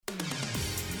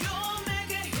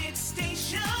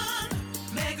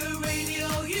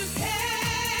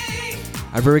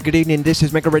A very good evening, this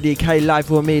is Mega Radio K live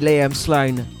with me, Liam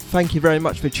Sloan. Thank you very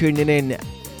much for tuning in.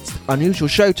 It's an unusual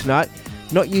show tonight,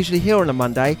 not usually here on a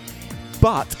Monday,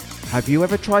 but have you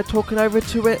ever tried talking over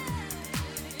to it?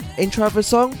 Intro of a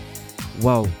song?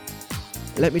 Well,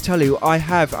 let me tell you, I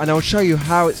have, and I'll show you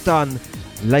how it's done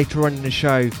later on in the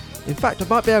show. In fact, I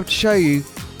might be able to show you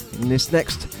in this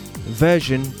next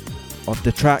version of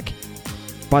the track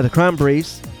by the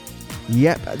Cranberries.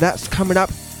 Yep, that's coming up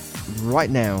right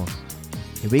now.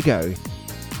 Here we go.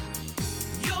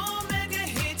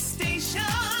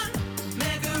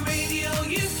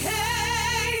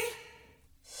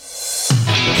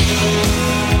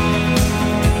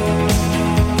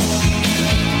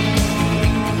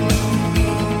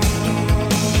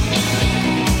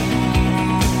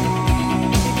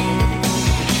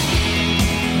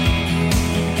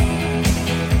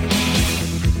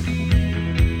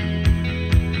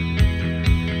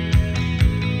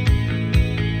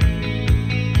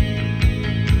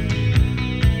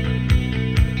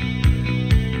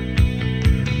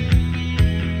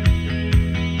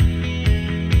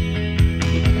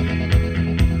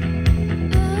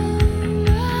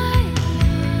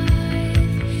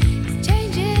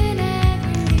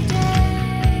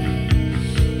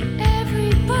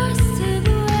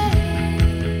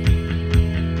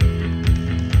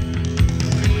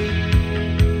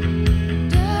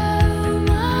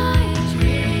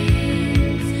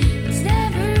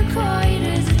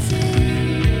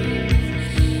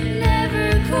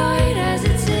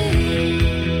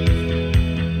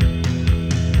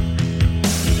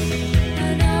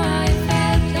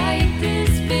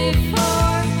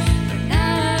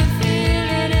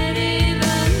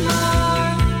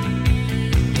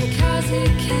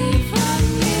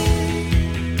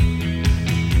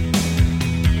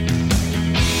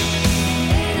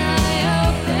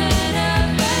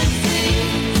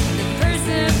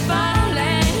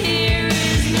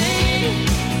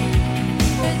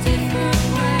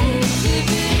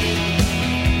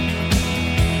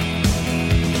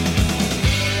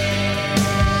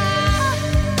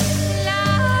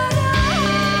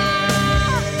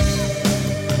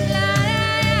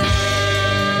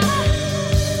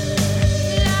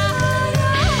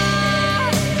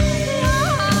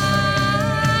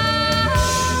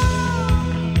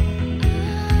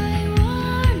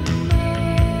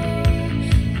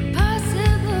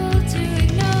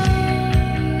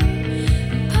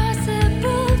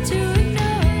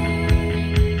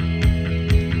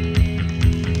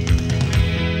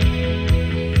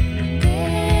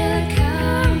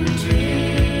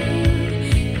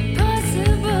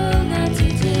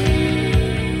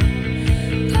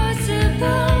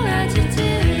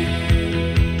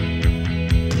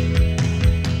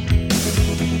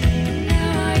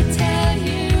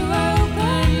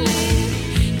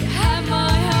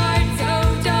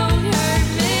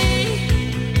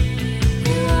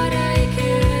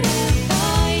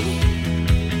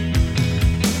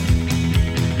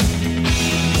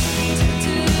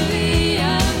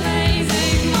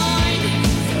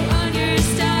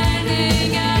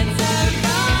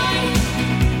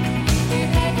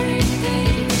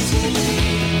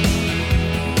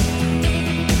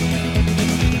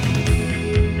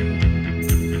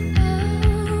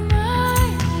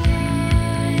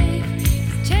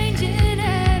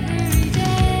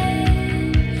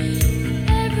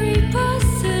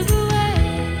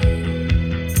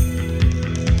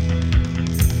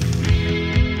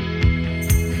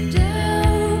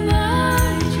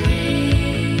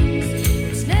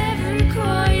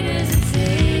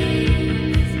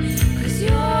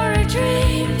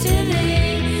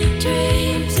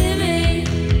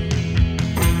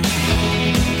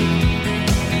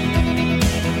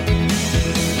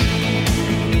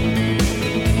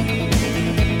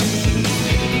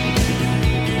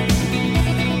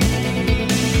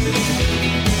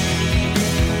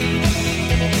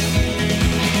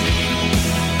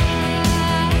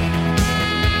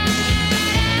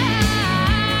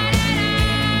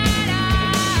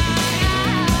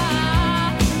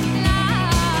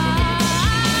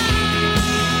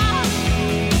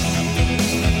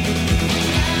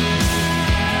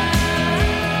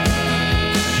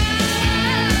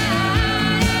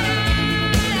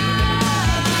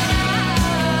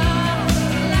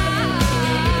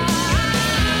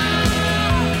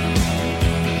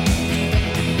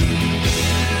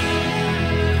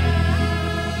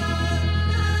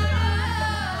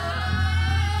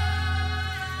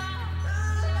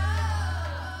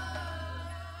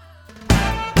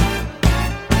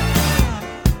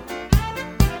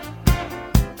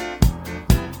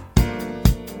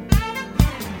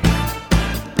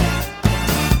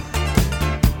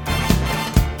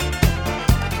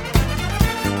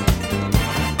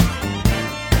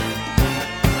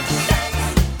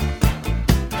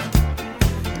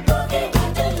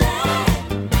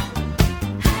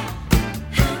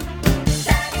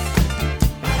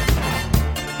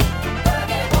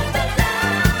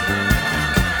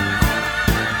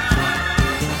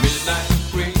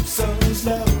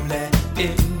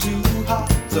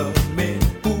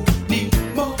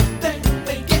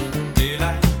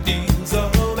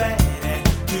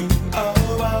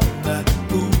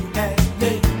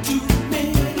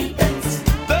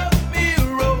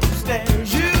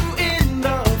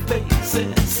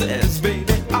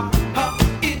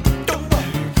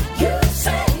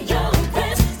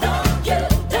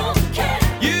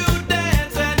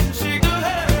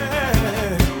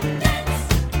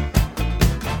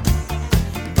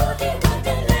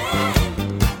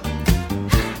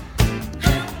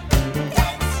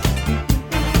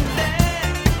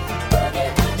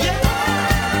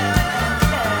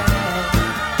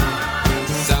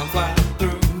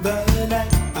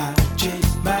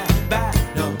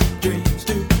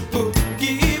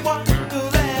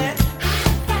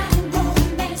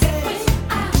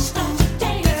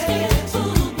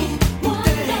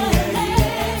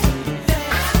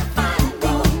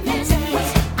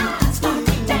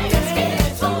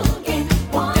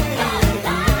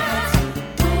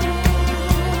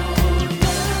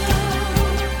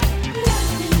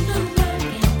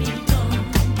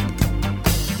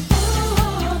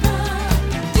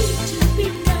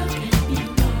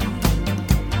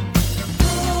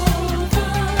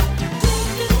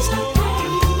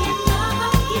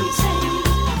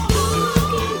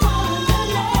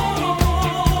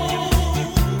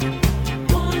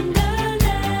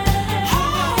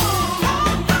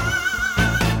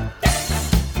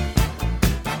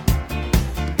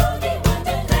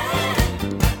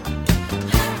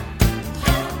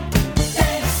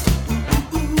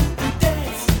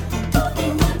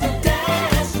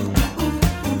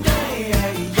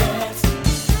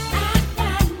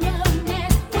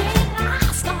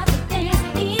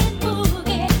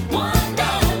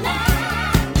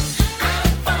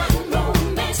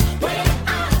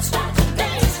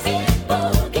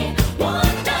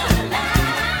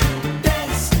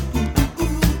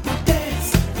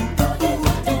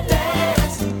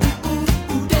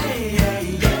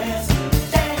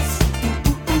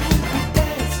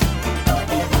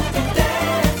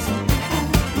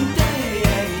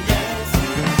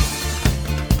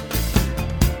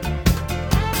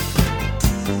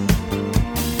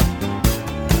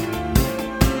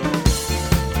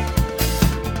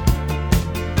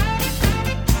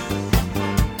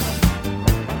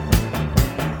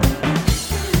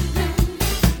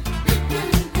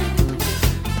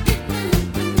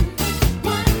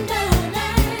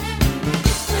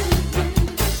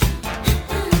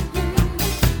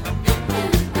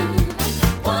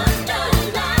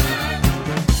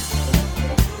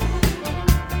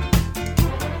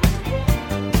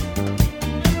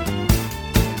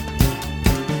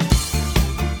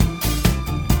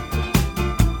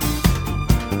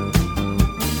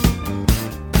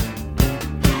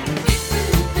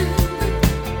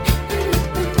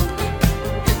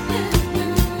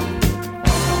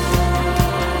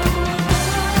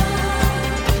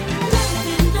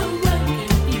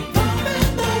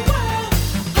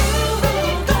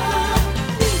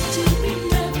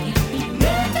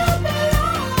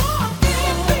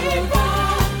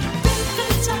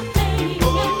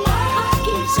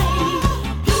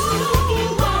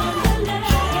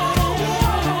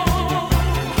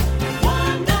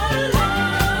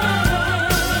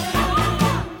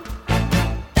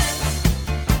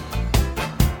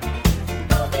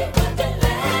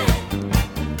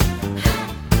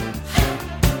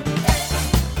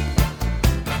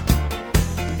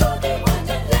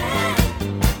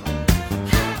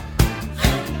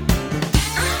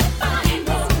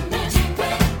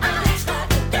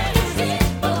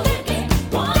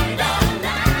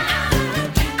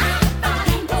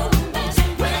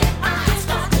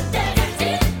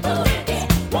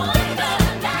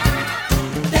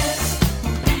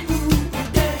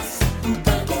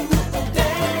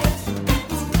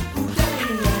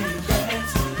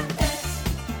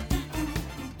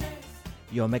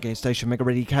 Your Mega Station, Mega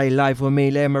Radio UK, live with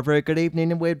me, Liam. A very good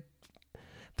evening, and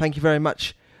thank you very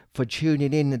much for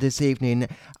tuning in this evening.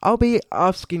 I'll be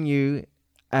asking you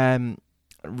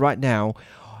right now,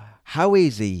 how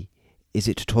easy is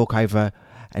it to talk over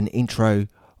an intro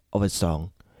of a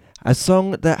song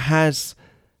that has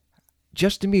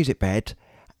just a music bed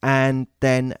and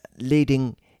then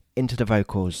leading into the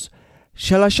vocals?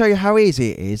 Shall I show you how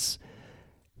easy it is?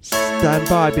 Stand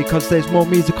by, because there's more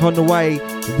music on the way.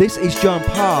 This is John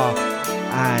Parr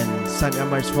and Santa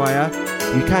Amos Fire.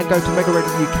 You can go to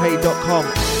megaradiouk.com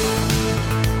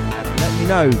and let me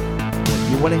know what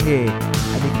you want to hear,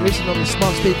 and you can listen on the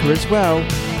smart speaker as well.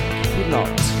 Keep it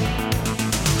locked.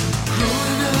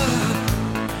 Growing up,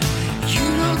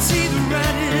 you don't see the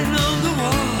writing on the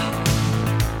wall.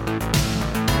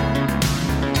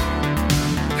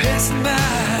 Passing by,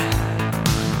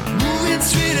 moving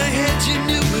straight ahead, you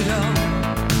knew it all.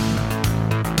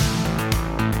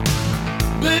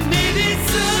 But maybe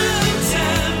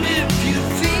sometime, if you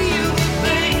feel the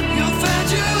pain, you'll find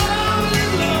you're all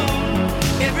alone.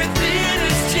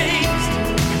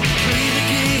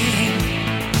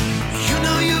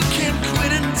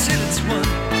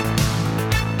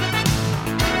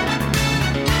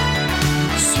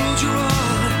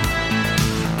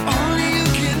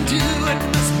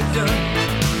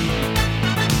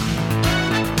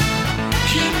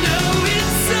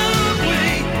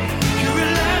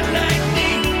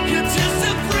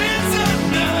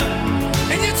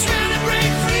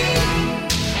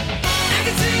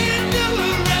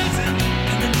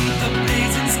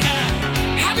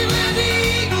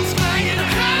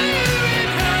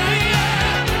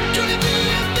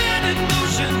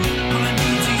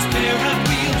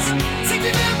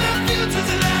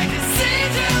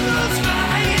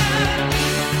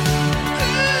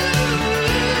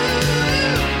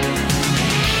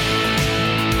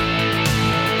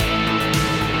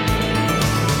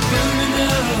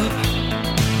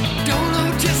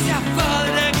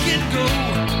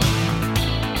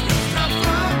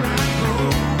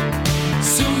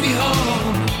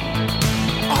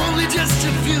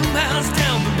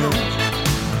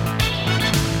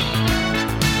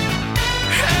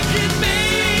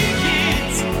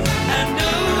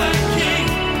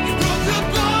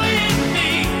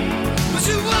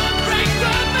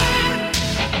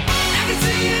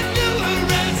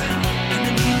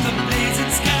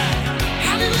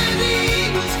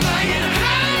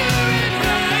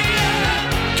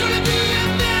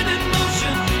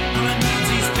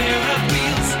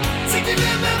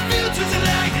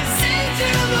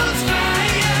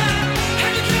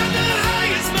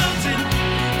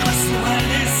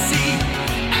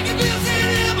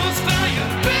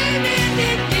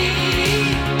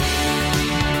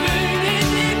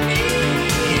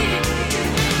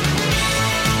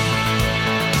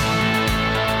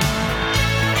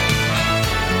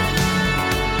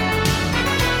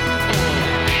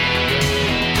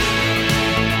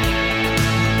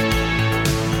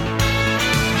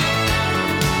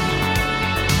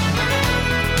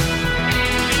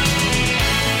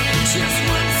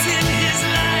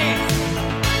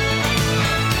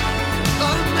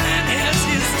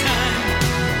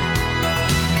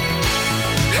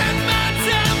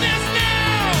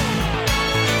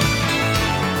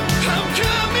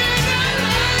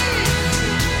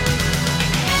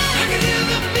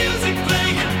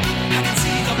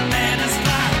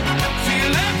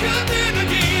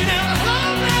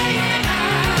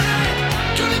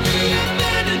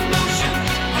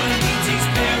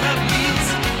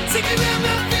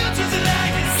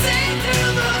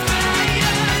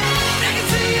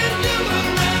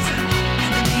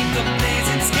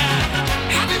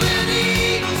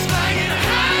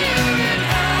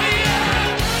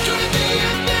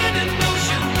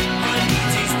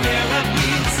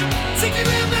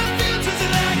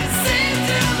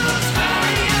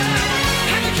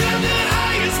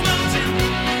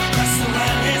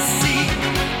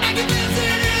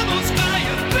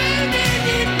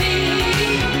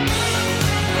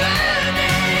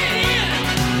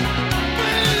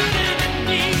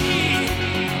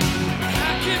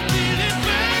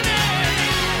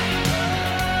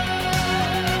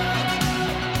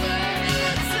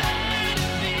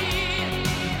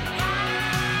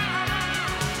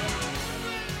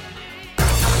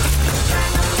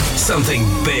 Something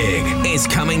big is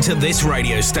coming to this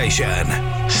radio station.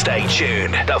 Stay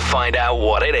tuned to find out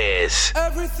what it is.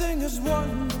 Everything is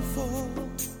wonderful.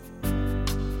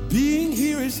 Being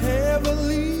here is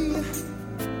heavenly.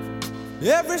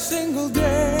 Every single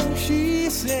day she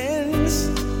sings.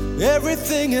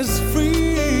 Everything is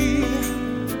free.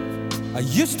 I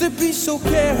used to be so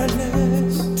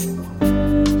careless,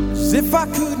 as if I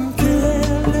couldn't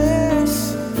care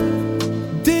less.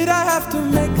 Did I have to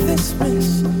make this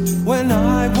mess when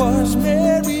I was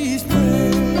Mary's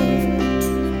prayer?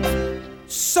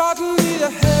 Suddenly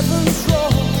the heavens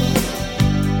rolled.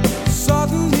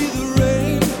 Suddenly the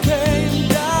rain came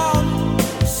down.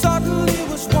 Suddenly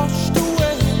was washed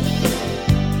away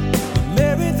the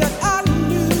Mary that I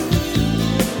knew.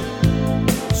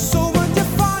 So when you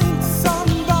find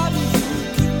somebody you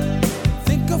can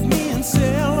think of me and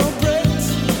celebrate.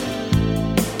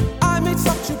 I made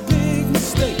such a big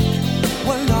mistake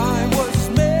when I was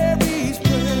Mary's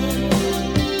prayer.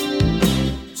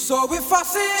 So if I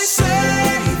say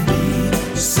save me,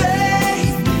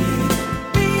 save me,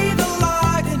 be the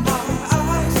light in my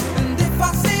eyes. And if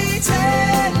I say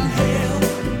 10 Hail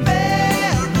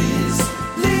Marys,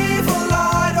 leave a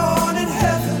light on in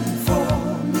heaven for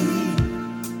me.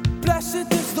 Blessed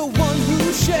is the one who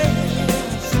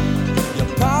shares your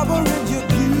power and your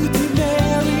beauty,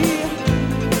 Mary.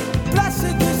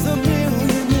 Blessed is the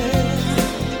millionaire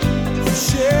who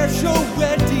shares your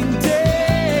wedding day.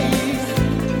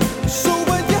 So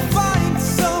when you find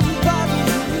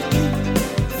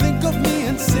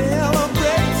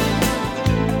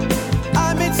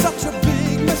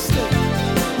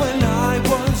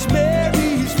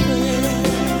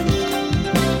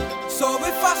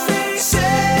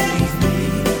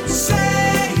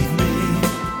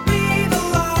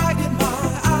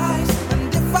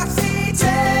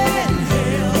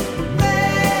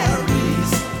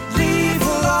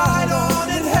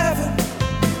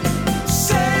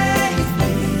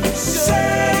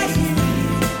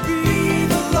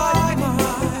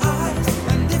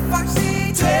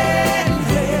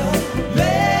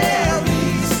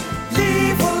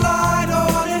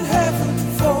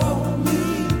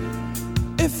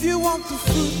want the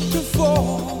fruit to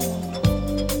fall,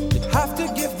 you have to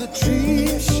give the tree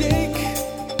a shake.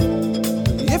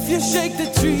 If you shake the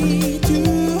tree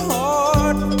too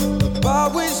hard, the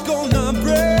bough is gonna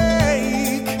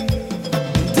break.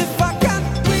 And if I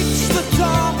can't reach the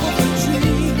top of the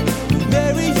tree,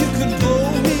 Mary, you can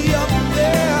blow me up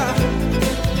there.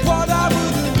 What I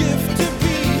wouldn't give to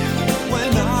be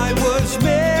when I was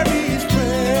Mary's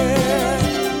prayer.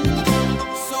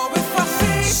 So if I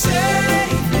say,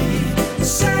 save me,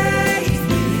 save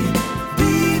me,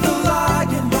 be the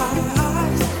light in my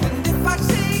eyes. And if I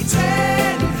say,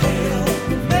 ten Hail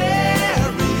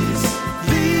Marys,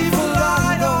 leave a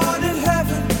light on in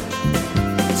heaven.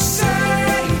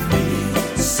 Save me,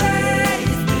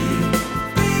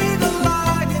 be the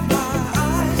light in my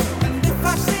eyes. And if I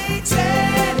say,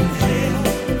 ten Hail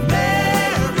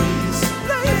Marys,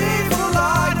 leave a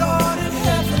light on in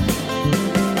heaven.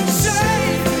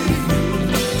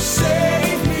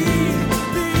 Save me,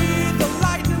 be the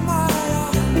light in my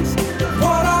eyes.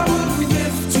 What I wouldn't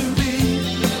give to be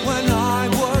when I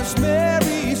was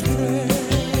Mary's prayer.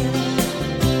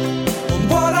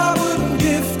 What I wouldn't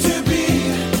give to be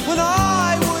when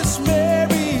I was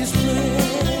Mary's prayer.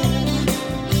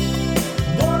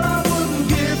 What I wouldn't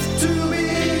give to be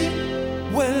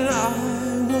when I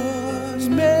was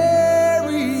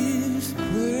Mary's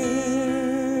prayer.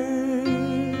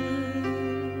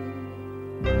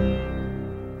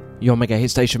 Your Mega Hit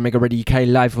Station, Mega Radio UK,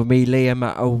 live with me, Liam,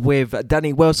 with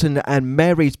Danny Wilson and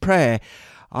Mary's Prayer.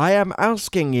 I am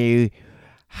asking you,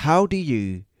 how do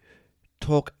you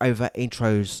talk over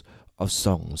intros of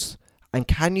songs? And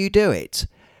can you do it?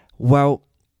 Well,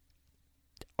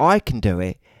 I can do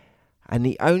it. And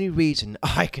the only reason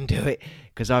I can do it,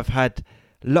 because I've had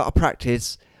a lot of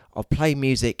practice of playing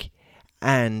music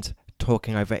and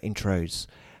talking over intros.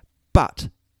 But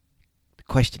the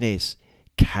question is,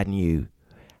 can you?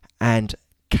 And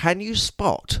can you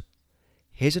spot?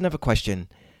 Here's another question.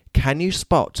 Can you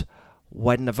spot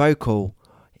when the vocal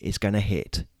is going to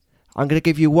hit? I'm going to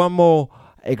give you one more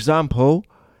example.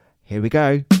 Here we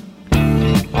go.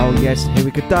 Oh yes, here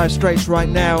we go. Dire Straits right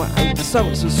now. And the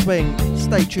Sultans of Swing.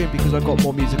 Stay tuned because I've got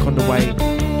more music on the way.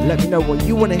 Let me know what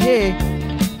you want to hear.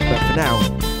 But for now,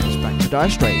 it's back to Dire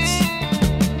Straits.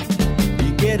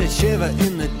 You get a shiver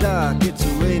in the dark, it's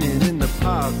raining in the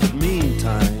park, but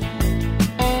meantime,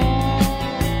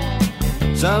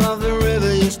 sound of the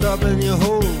river, you stop and you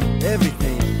hold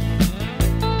everything.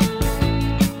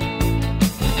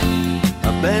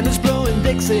 A band is blowing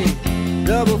Dixie,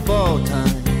 double fall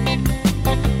time.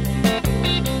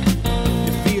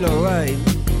 You feel alright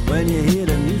when you hear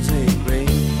the music ring.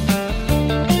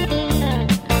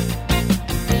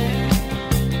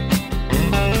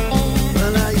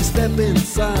 Well, now you step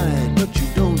inside, but you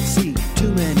don't see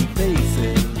too many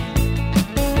faces.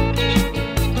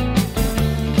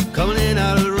 Coming in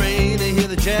out of the rain, they hear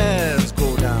the jazz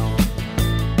go down.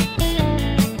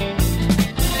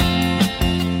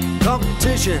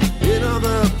 Competition in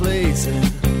other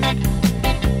places,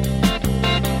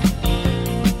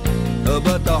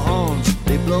 but the horns,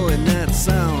 they blowing that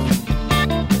sound.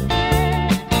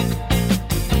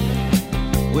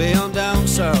 Way on down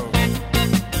south,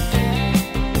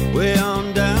 way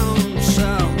on down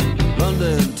south,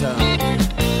 London town.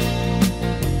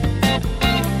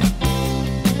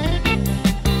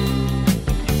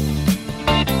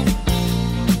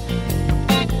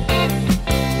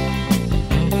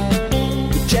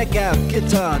 Check out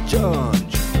Guitar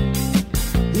George,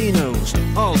 he knows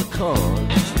all the chords.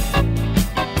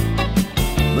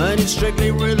 But it's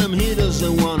strictly rhythm, he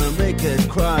doesn't want to make it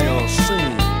cry or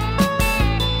sing.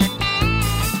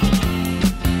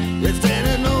 If then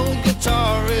an old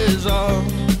guitar is all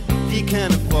he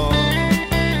can afford,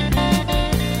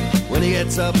 when he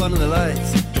gets up under the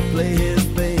lights to play his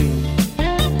thing,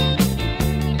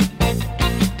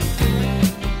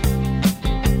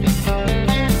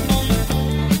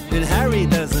 then Harry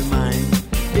doesn't mind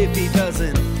if he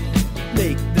doesn't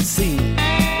make the scene.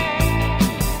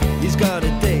 He's got a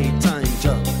daytime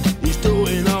job, he's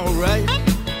doing alright.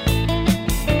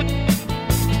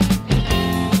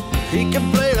 He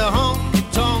can play the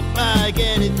honky-tonk like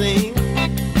anything,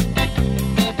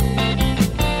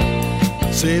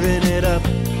 saving it up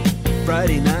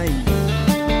Friday night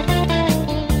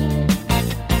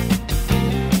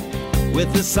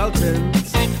with the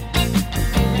Sultans,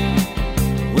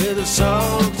 with the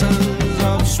Sultans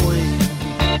of Swing.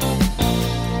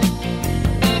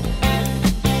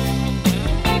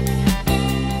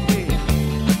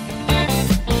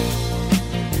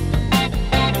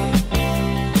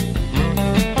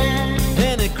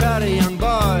 Crowd of young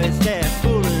boys, they're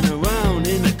fooling around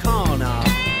in the corner.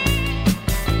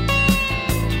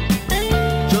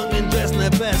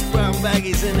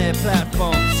 baggies in their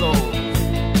platform soles.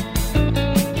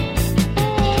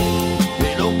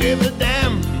 They don't give a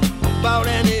damn about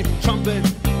any trumpet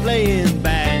playing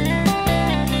band.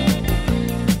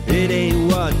 It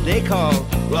ain't what they call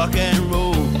rock and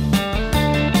roll.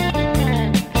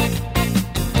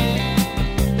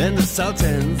 And the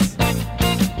Sultans,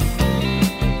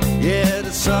 yeah,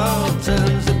 the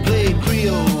Sultans that play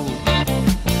Creole.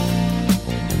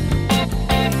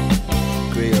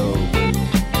 Creole.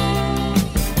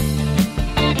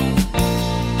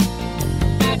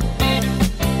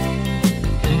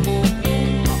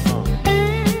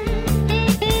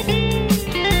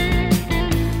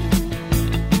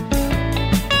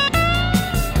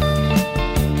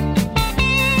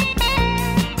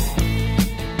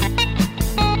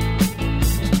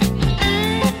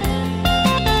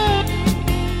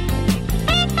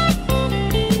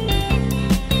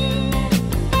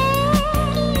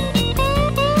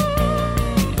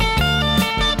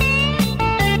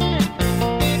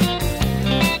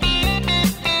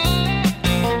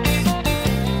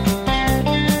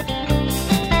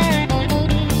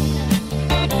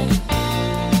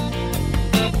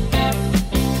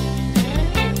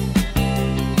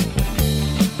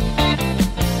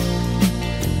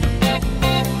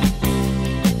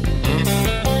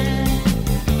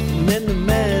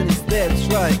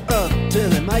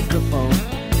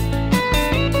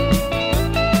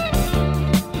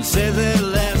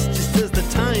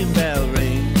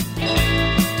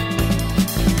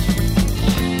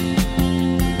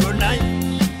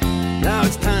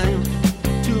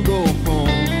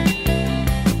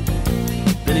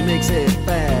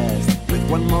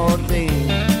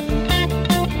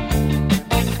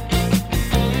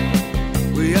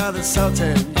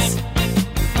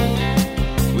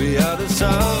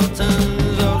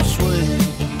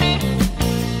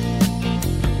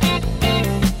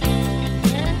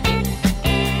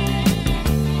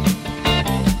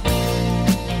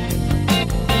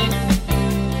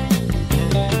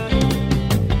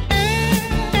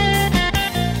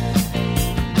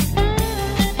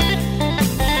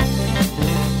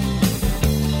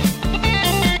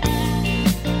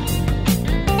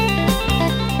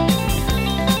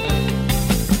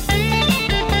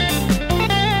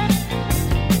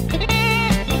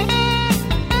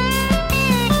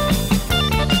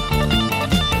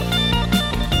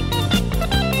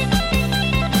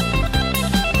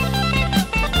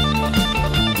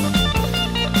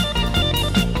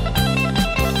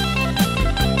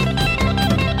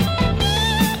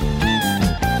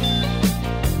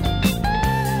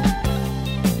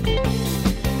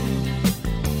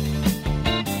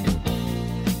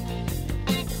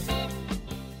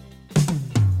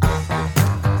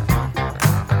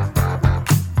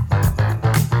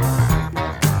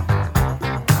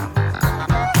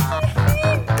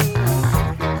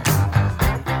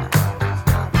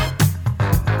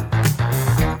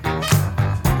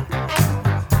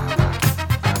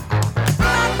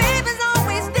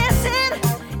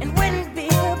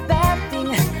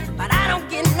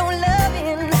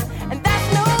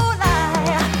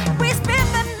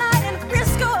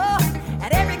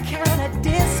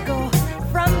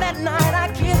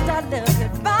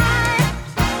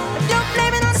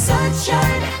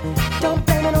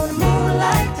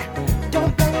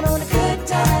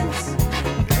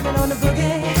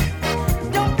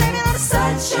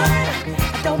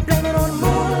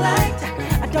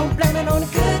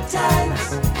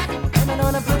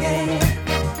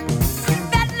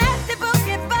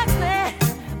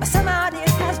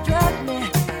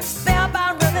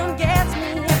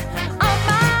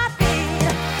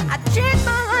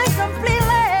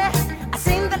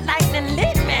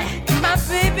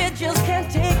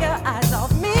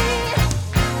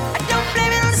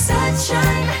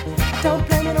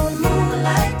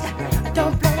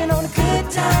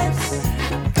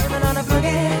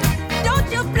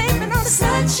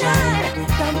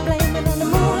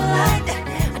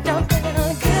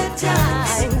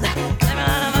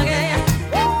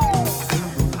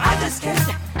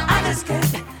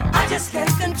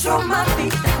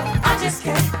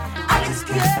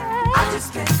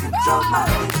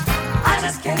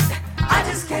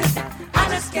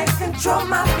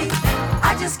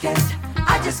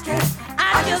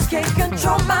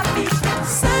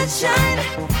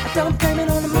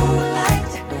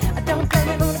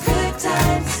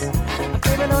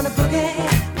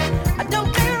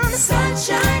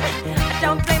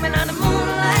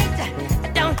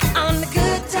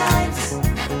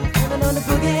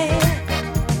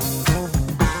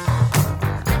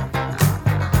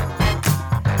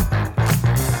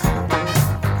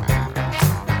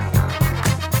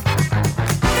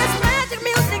 This magic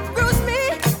music, Bruce.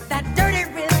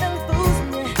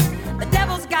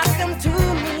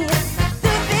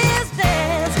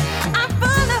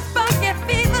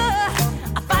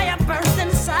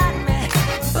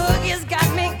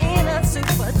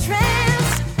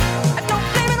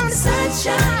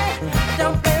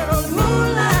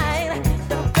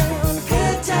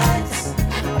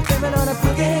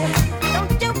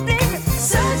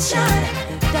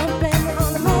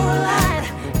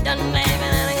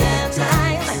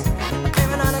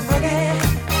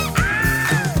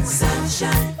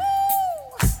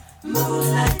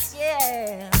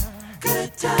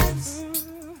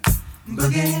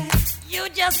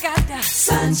 like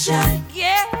sunshine,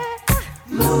 yeah,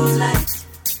 moonlight,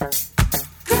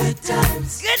 good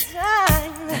times,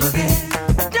 boogie.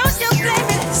 Don't you blame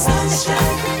it,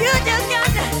 sunshine. You just got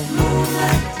the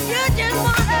moonlight. You just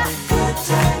wanna good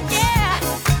times, yeah.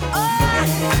 Oh,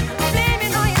 blame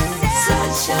it on yourself.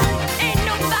 Sunshine, ain't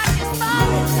nobody's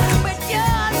fault but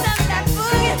yours and that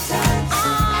boogie.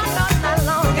 Oh, not that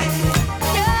long.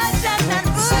 Yours and that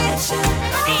boogie.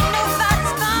 Ain't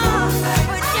nobody's fault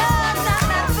but yours and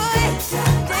that boogie.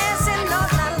 Dancing all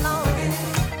night long.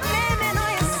 Blame it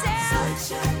on yourself.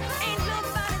 Ain't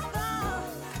nobody's fault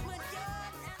but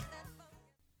yours and that boogie.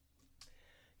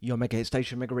 Your Mega Hit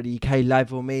Station, Mega Radio UK,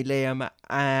 live with me, Liam,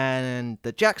 and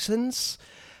the Jacksons,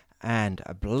 and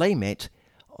Blame It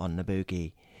on the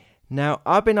Boogie. Now,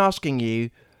 I've been asking you,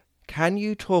 can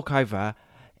you talk over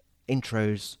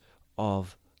intros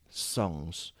of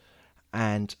songs?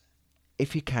 And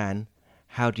if you can,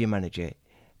 how do you manage it?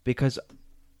 Because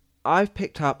I've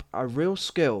picked up a real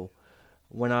skill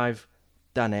when I've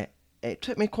done it. It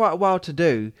took me quite a while to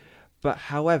do, but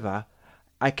however,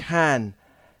 I can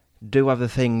do other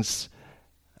things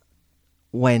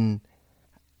when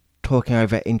talking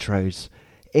over intros.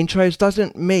 Intros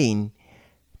doesn't mean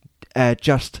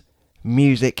just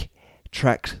music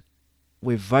tracks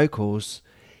with vocals.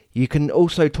 You can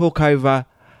also talk over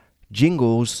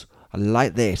jingles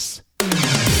like this. Your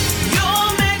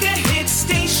Mega Hit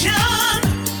Station,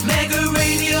 Mega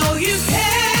Radio UK.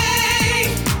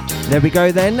 There we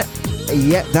go then.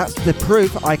 Yeah, that's the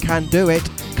proof I can do it.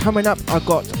 Coming up, I've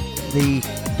got the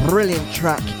brilliant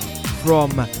track from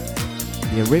the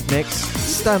Eurythmics.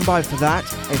 Stand by for that.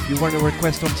 If you want a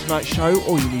request on tonight's show,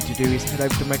 all you need to do is head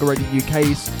over to Mega Radio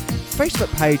UK's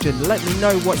Facebook page and let me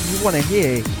know what you want to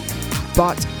hear.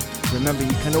 But remember,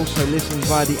 you can also listen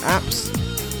via the apps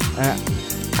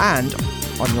and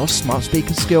on your smart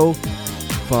speaker skill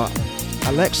for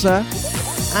Alexa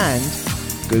and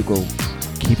Google.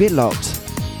 Keep it locked.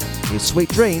 Here's Sweet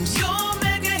Dreams. Your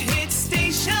Mega Hit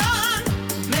Station,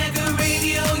 Mega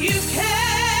Radio UK.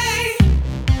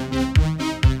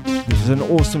 This is an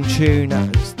awesome tune.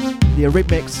 The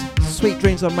Eurythmics, Sweet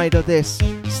Dreams are made of this.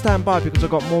 Stand by because I've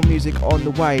got more music on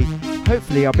the way.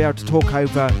 Hopefully I'll be able to talk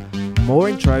over more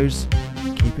intros.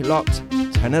 Keep it locked,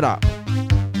 turn it up.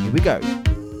 Here we go.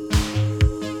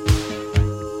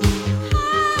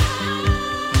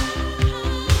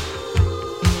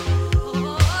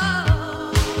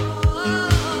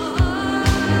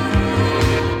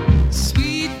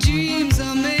 Sweet dreams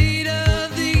are made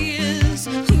of these.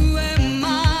 Who am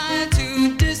I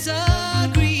to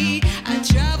disagree? I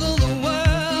travel the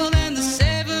world and the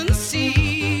seven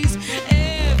seas.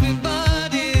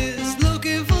 Everybody's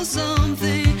looking for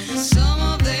something. Some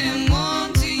of them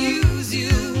want to use you.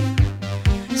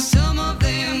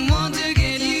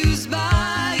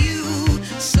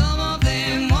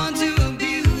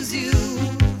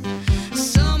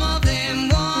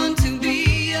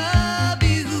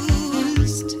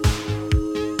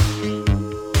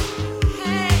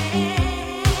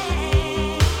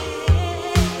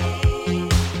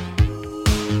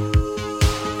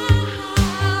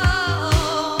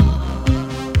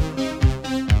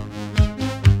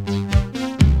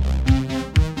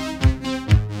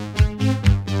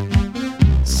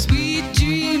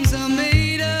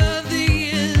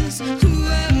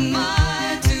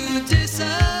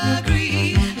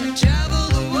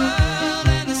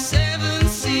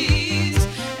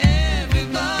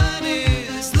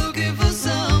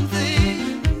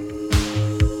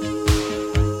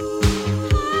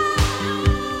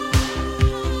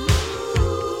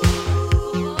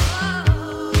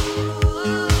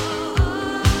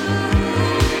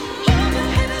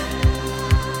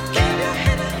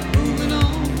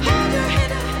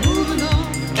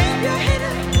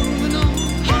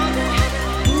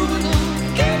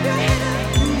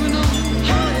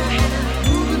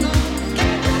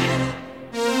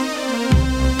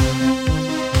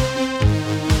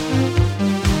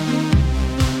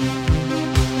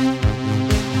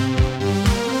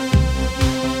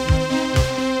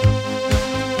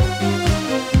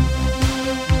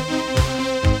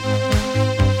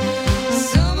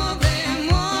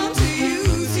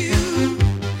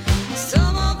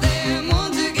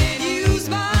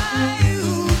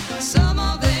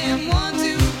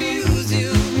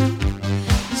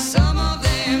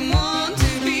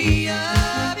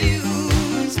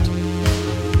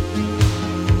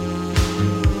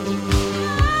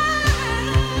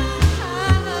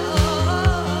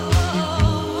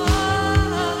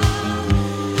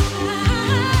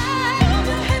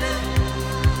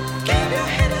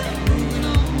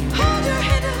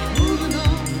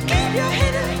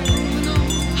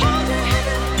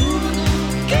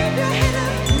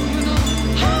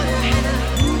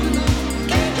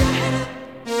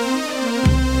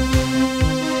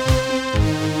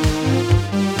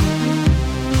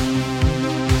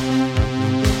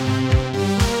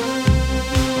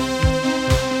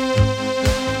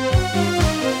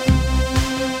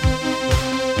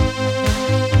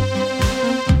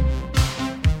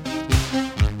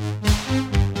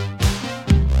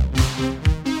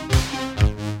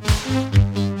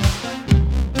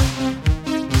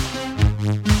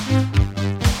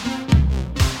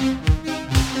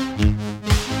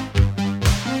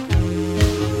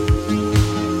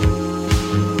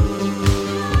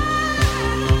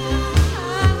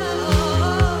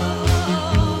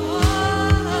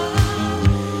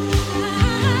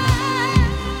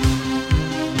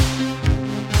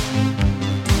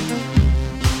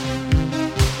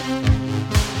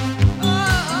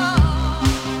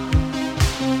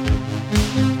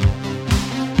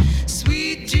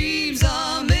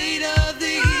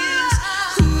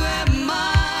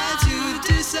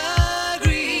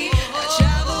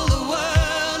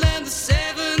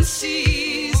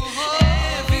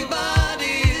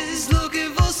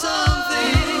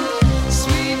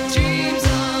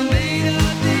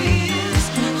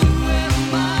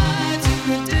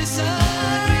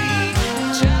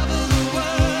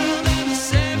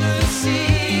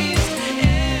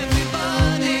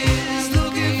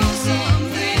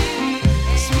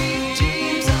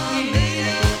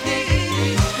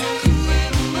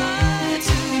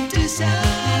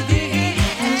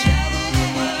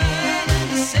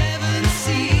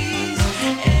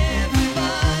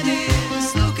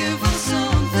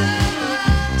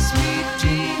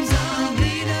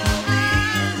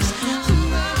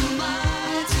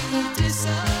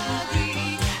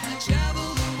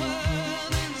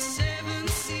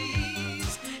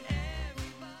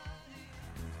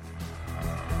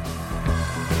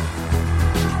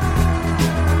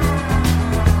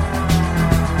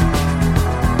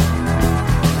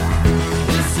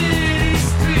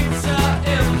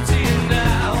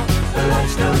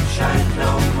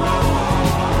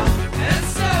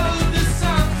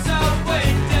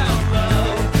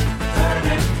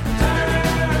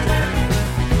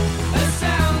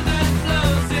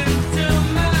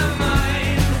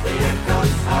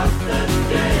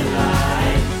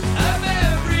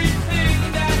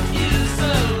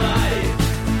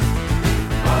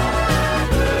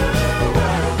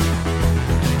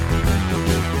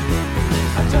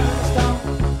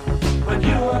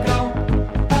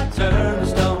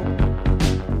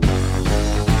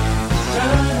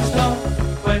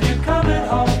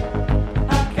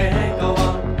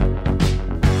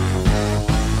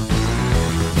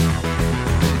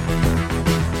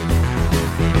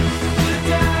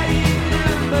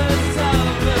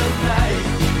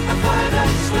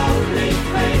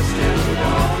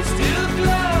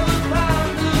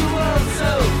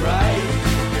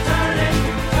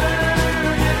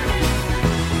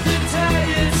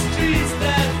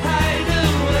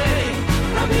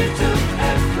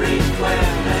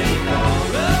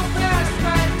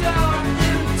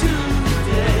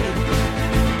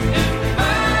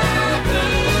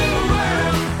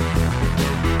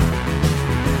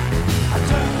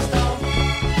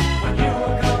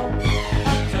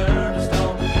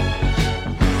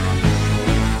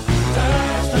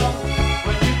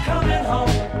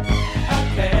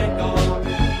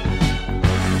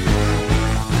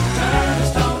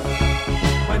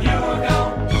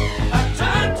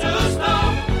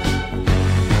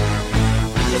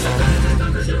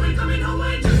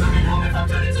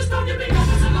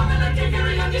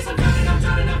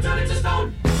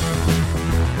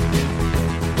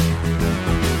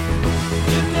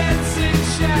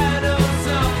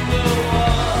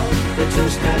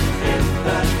 in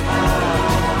the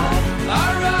car.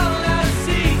 Are all I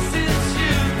see since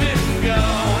you've been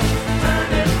gone.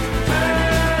 Turn it,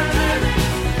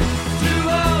 to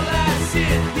all I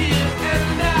sit here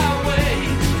and I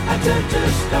wait. I turn to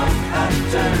stone, I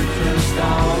turn to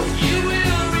stone. You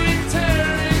will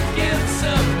return again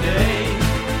someday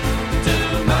to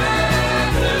my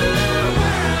blue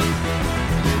world.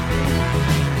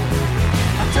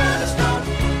 I turn to stone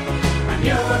when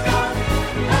you were gone.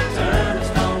 I turn to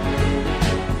stone.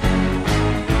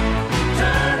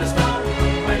 Turn to stone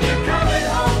when you're coming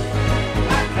home.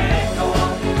 I can't go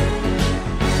on.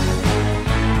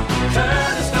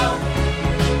 Turn to stone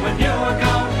when you were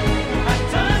gone. I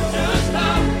turn to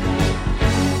stone.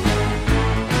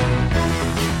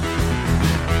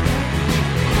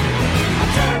 I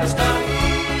turn to stone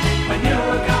when you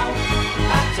were gone.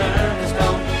 I turn to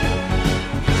stone.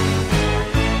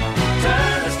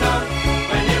 Turn to stone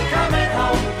when you're coming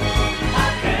home. I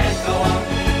can't go on.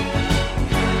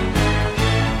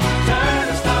 Turn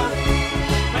to stone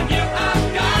when you are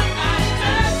gone. I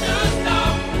turn to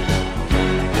stone.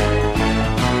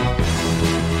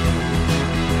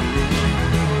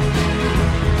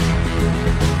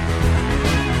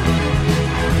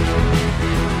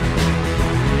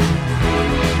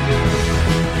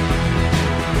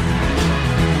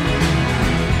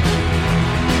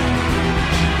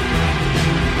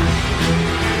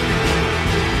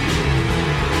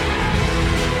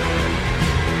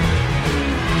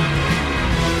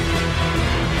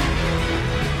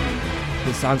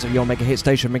 The sounds of your mega hit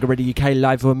station, Mega Radio UK,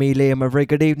 live with me, Liam. A very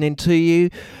good evening to you.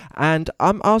 And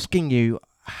I'm asking you,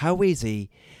 how easy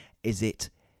is it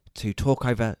to talk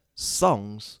over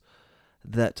songs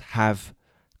that have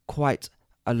quite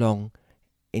a long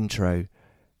intro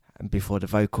and before the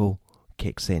vocal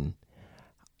kicks in?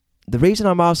 The reason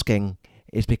I'm asking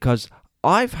is because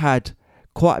I've had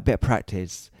quite a bit of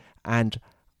practice and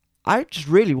I just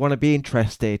really want to be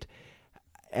interested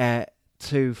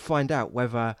to find out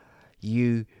whether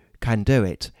you can do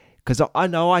it, because I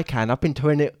know I can. I've been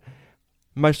doing it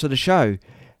most of the show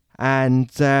and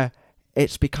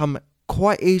it's become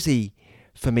quite easy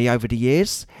for me over the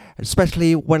years,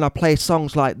 especially when I play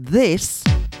songs like this,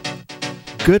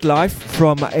 Good Life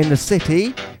from Inner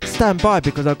City. Stand by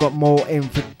because I've got more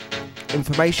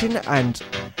information and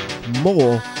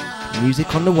more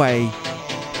music on the way.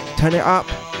 Turn it up,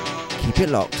 keep it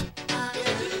locked.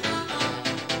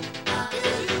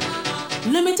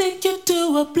 Let me take you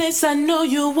to a place I know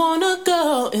you wanna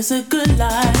go. It's a good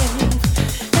life.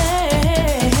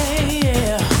 Hey,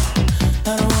 yeah.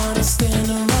 I don't wanna stand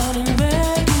around and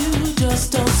beg you.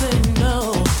 Just don't say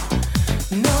no.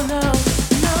 No, no,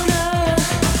 no, no.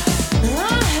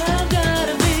 I have got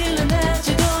a feeling that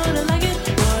you're gonna like it.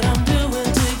 What I'm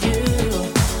doing to you.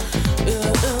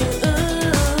 And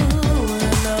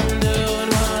I'm doing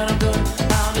what I'm doing.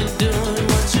 I'll be doing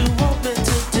what you want me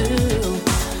to do.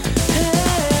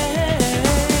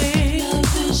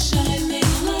 Love is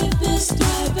shining like this,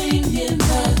 driving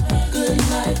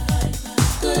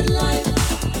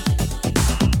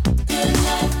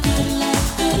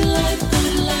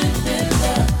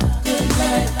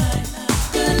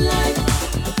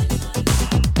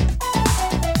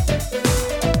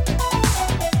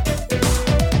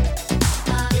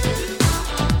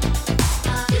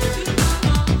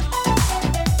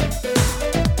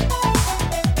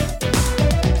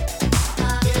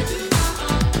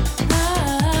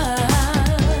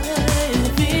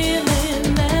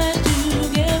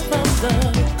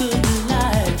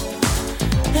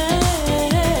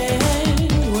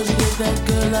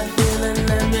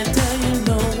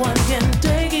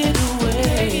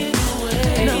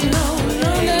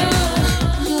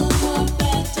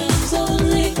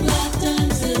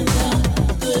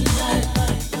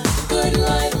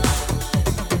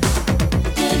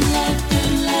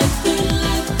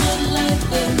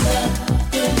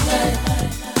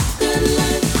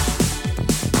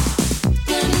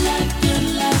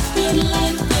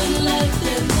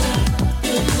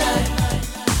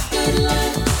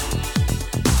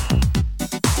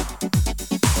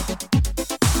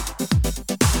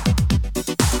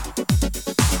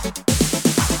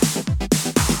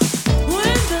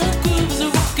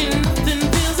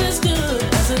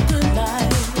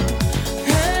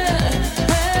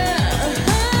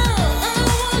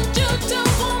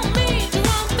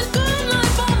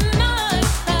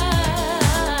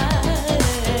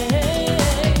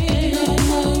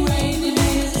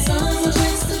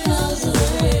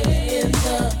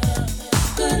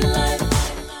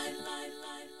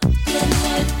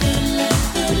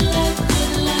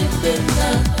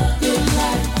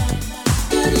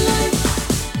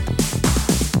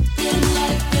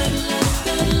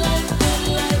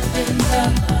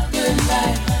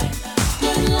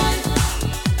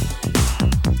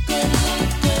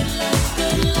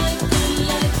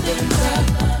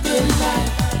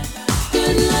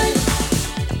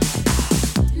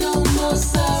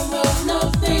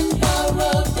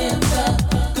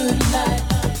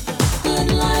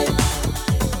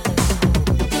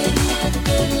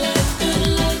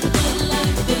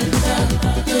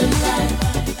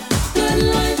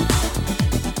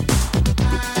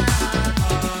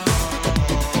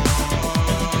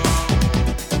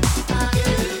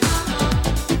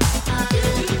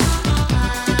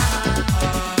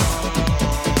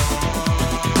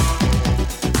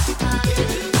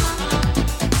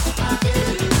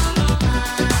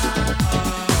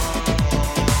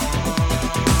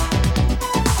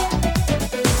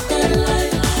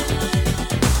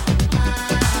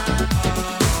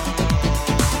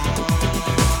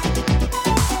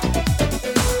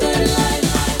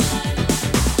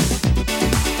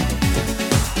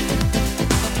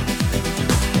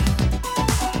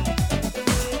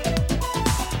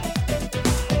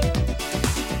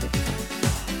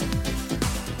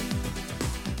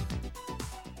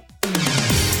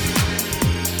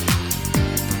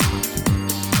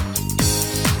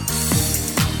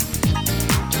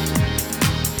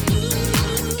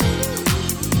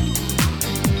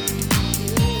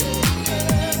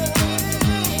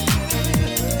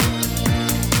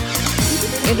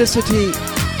In the City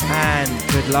and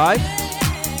Good Life.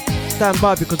 Stand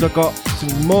by because I've got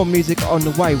some more music on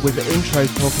the way with the intro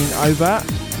talking over,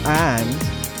 and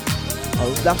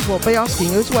that's what I'll be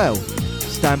asking as well.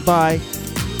 Stand by,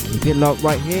 keep it locked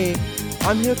right here.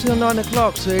 I'm here till 9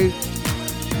 o'clock, so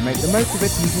make the most of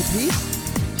it, people, please.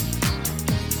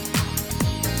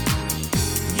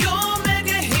 Your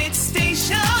mega hit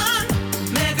station,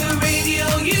 Mega Radio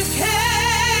UK.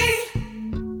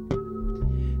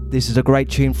 This is a great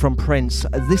tune from Prince.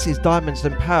 This is Diamonds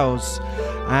and Pearls,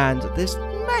 and this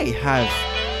may have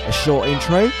a short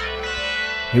intro.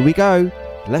 Here we go.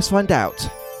 Let's find out.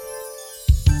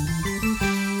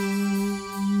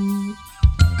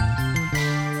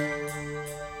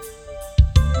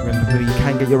 Remember, you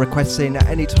can get your requests in at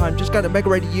any time. Just go to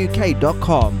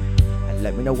megaradiouk.com and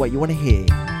let me know what you want to hear.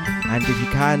 And if you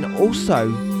can, also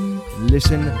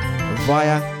listen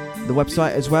via the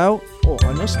website as well, or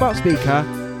on your smart speaker.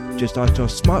 Just ask your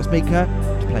smart speaker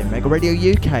to play Mega Radio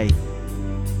UK.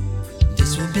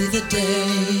 This will be the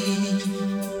day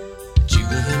that you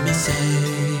will hear me say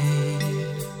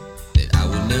that I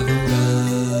will never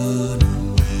run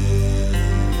away.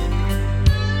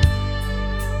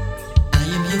 I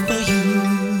am here for you.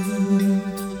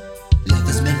 Love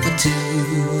is meant for two.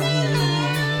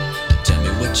 Now tell me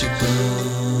what you're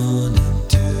gonna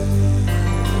do.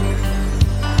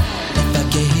 If I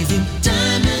gave you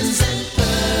diamonds and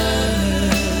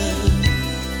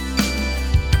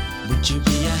would you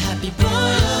be a happy boy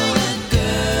or a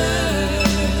girl?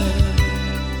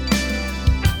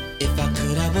 If I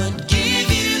could, I would give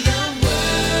you the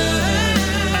world.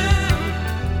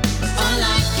 All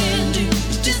I can do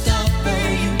is just offer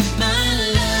you my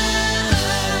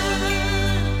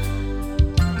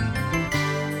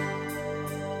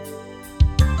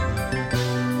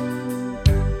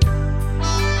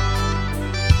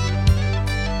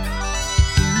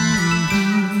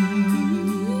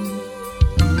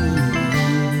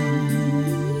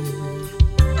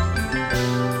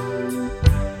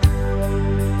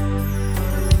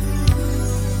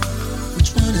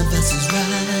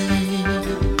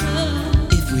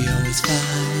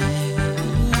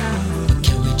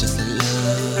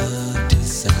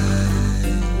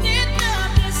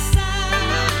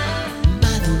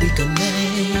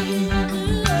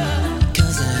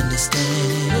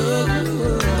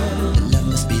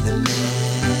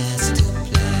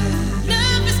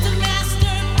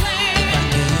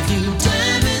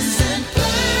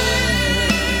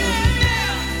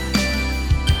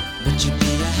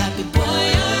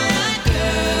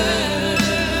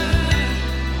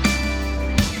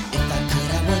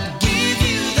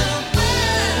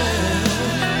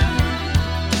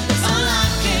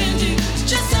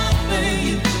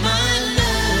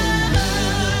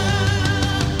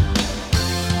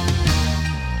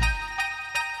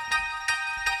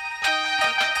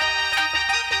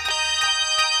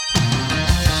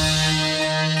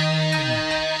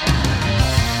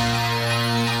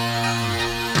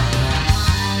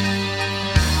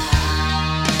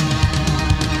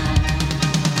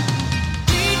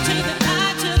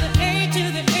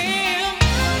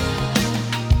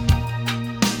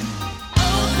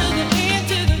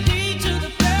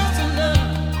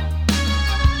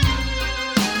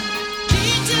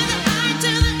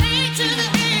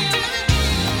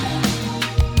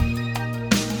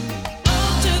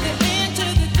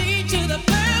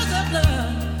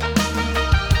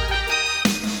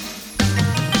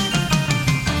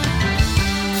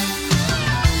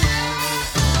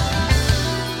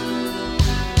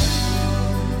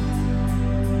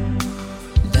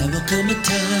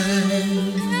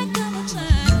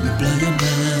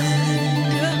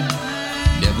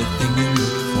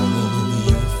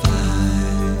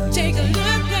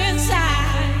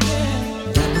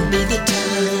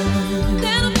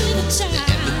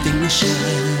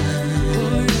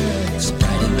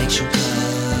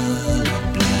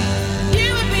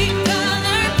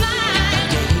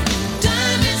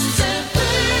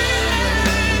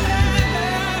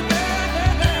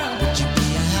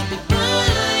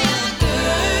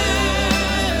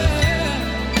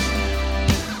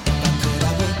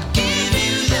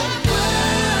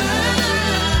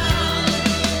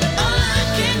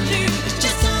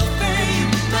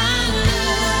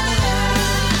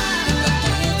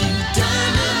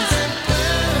diamond.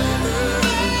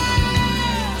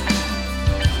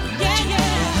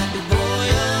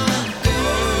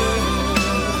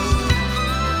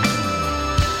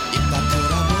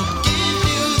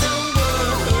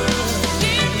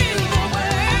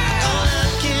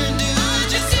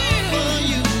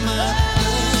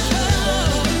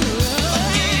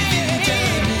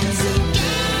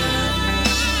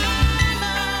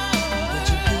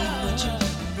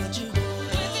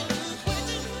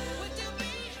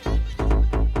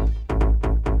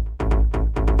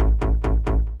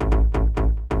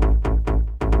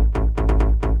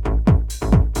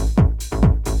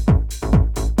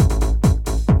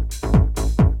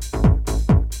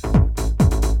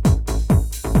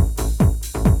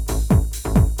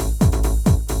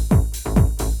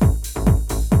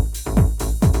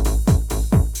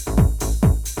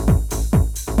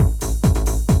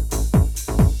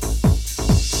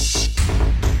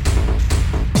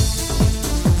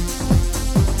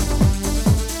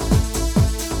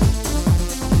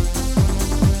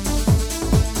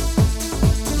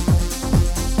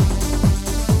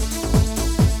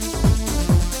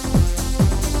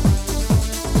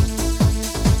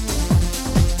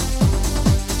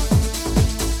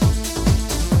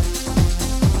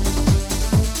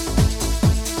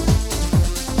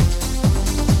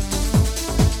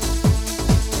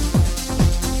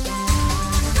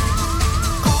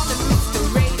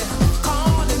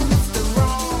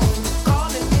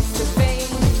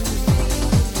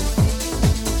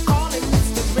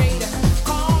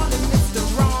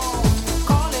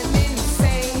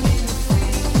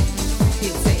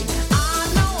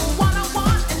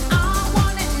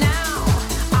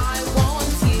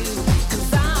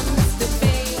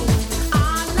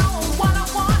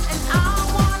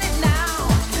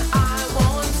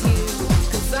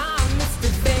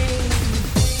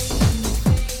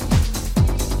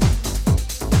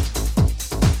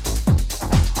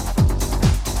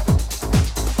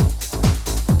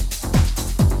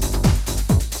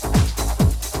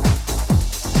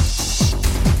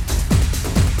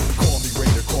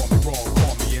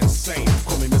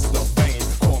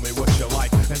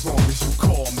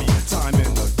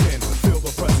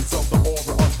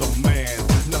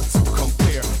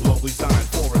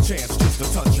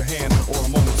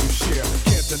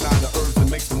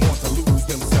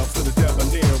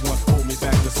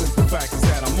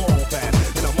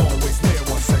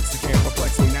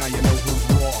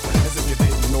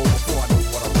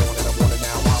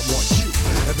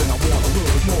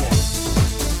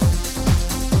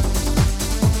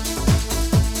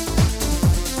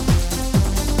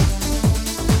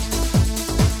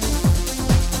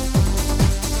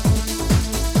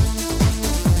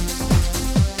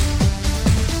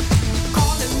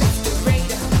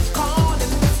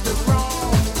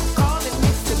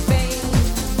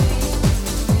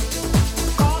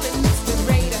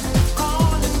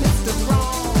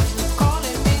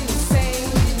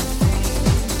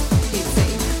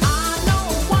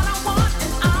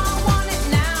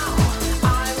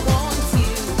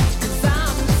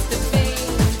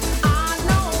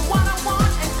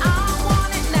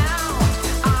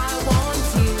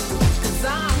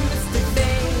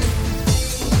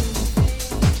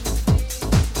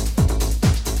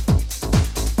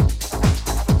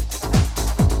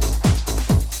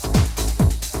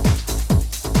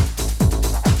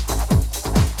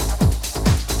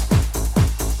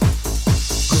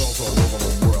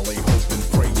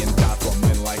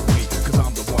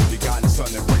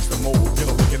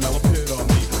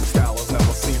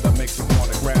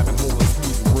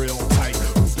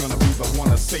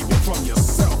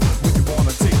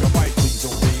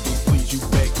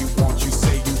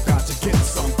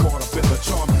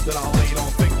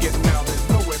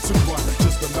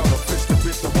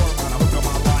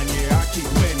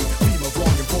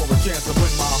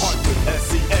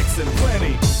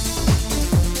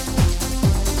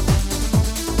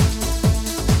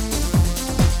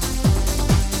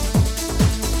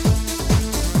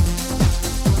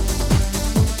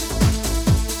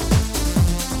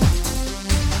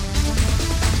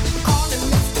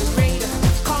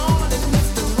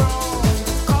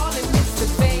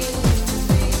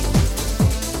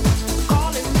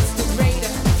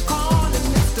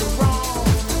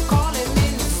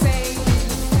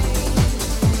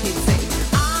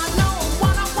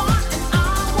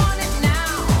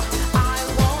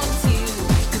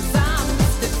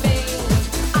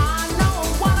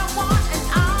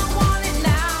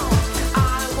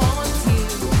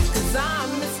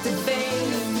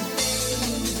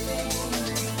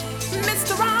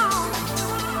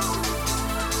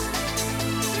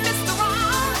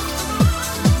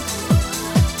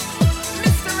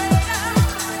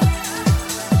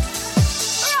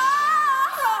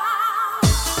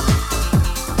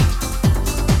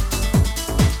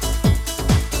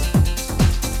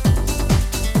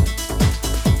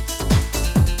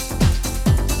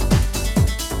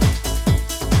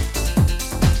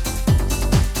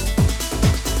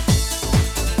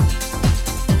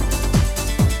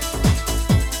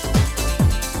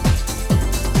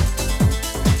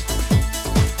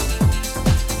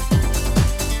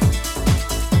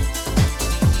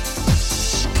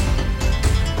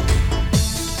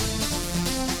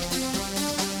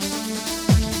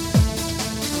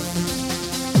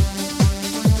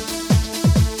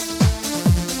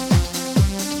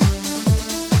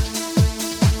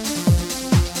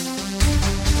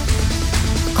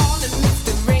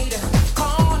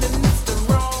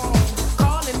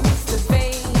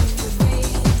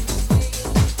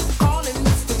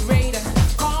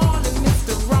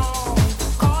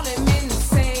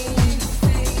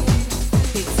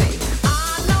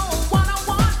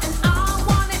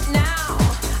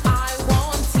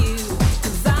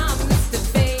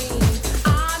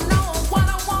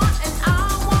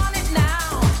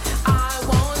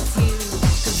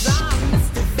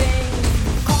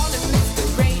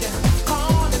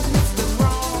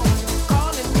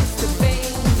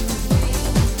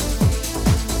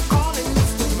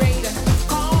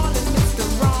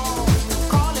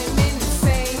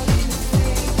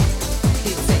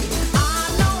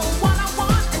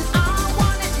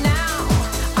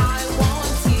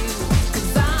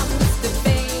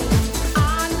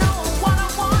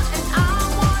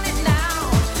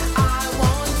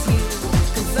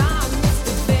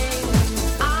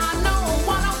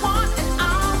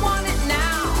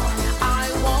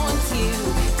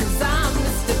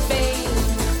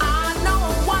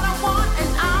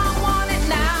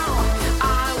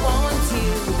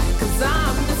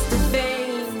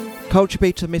 Culture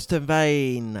Beat of Mr.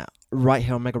 Vane right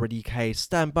here on Mega Radio UK.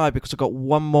 Stand by because I've got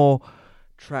one more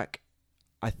track,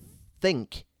 I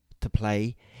think, to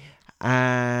play,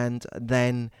 and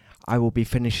then I will be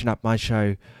finishing up my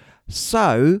show.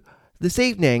 So, this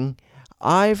evening,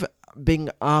 I've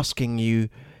been asking you,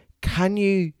 can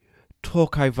you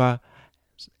talk over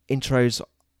intros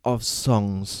of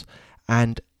songs,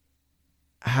 and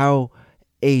how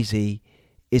easy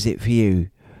is it for you?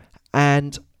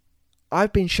 And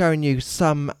I've been showing you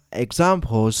some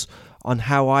examples on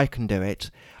how I can do it.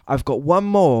 I've got one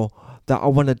more that I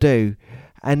want to do,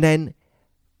 and then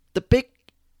the big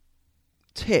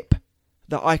tip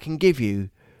that I can give you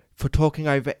for talking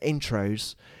over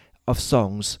intros of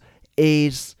songs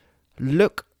is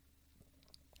look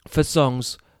for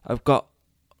songs that have got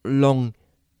long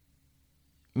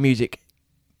music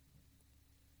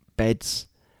beds,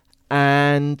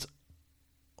 and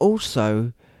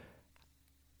also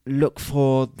look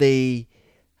for the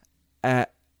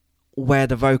where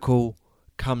the vocal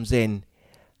comes in.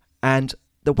 And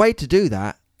the way to do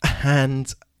that,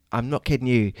 and I'm not kidding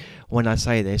you when I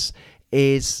say this,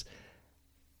 is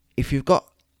if you've got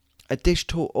a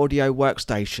digital audio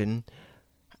workstation,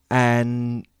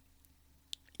 and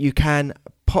you can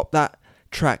pop that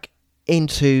track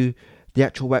into the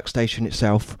actual workstation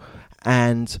itself,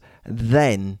 and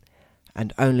then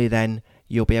and only then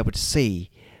you'll be able to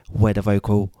see where the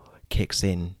vocal kicks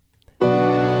in.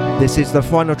 This is the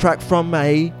final track from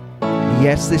May.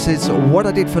 Yes, this is What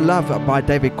I Did for Love by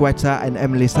David Guetta and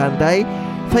Emily Sandé.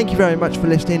 Thank you very much for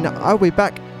listening. I'll be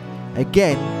back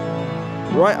again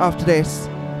right after this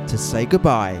to say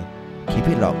goodbye. Keep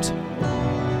it locked.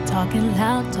 Talking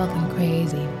loud, talking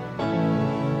crazy.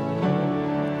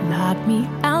 Lock me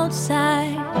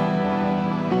outside,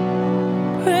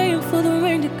 praying for the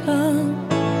rain to come.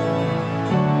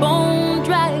 Bone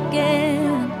dry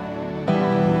again.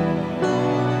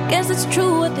 Guess it's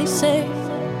true what they say,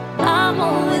 I'm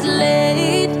always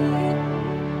late.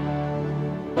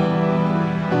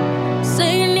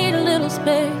 Say you need a little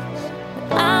space,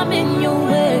 but I'm in your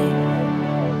way.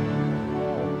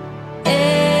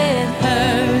 It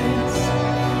hurts,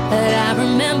 but I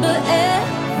remember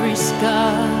every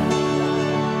scar.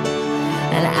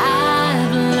 And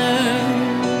I've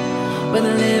learned when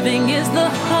living is the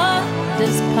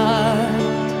hardest part.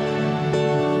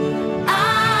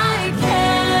 I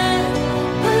can't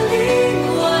believe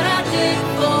what I did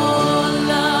for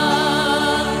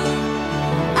love.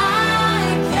 I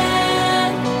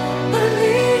can't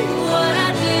believe what I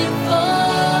did for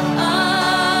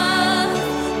us.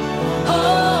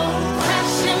 Oh,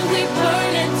 crashing, we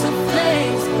burn into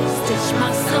flames. Stitch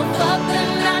myself up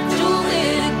and I do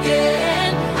it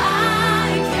again. I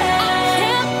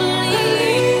can't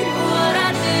believe what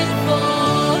I did for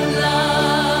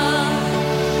love.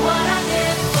 What I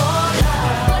did for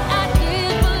love. What I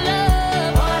did for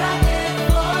love. What I did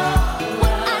for.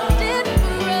 What I did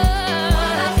for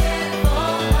us. What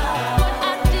I did for love. What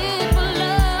I did for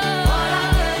love. What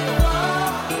I did for.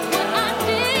 What I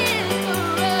did for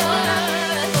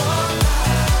us.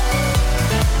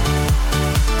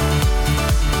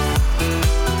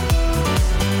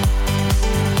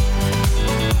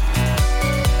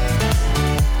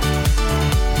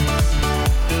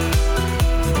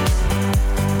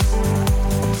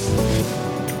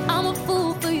 I'm a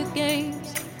fool for your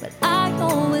games, but I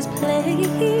always play.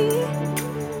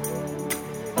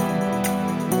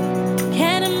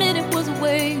 Can't admit it was a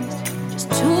waste,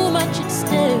 just too much at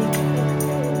stake.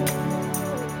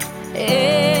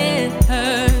 It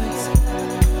hurts,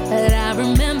 but I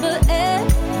remember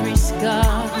every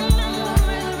scar.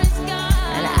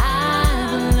 And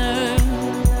I've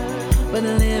learned when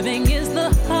living is the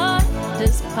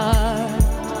hardest part.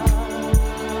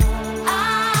 I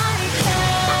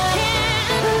can't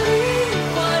believe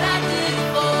what I did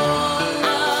for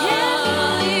love.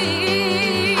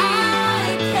 I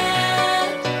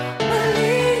can't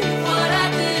believe what I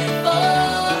did for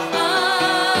us.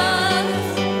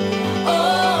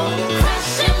 Oh,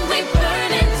 crashing, we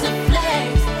burn into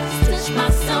flames. Stitch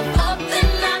myself up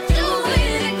and I do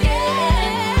it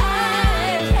again.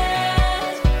 I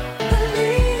can't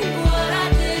believe what I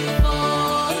did for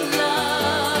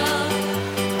love.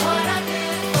 What I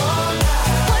did for love.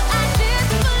 What I did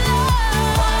for love.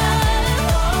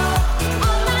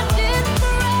 All I did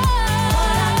for us.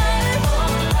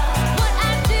 What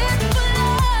I did for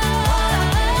love.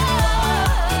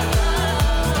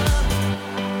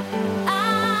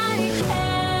 I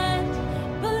can't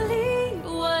believe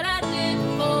what I did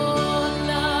for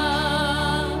love.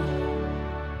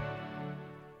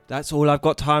 That's all I've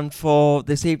got time for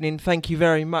this evening. Thank you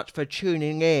very much for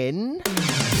tuning in.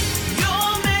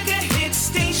 Your mega hit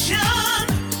station.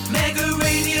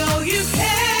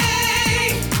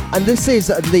 And this is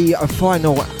the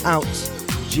final out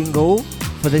jingle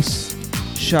for this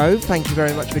show. Thank you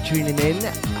very much for tuning in.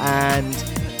 And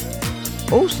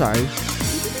also,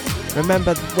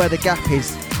 remember where the gap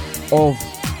is of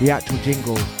the actual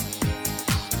jingle.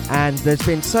 And there's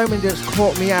been so many that's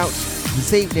caught me out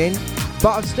this evening,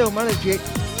 but I've still managed it.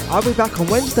 I'll be back on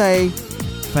Wednesday.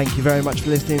 Thank you very much for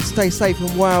listening. Stay safe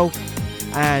and well,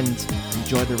 and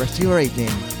enjoy the rest of your evening.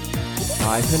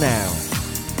 Bye for now.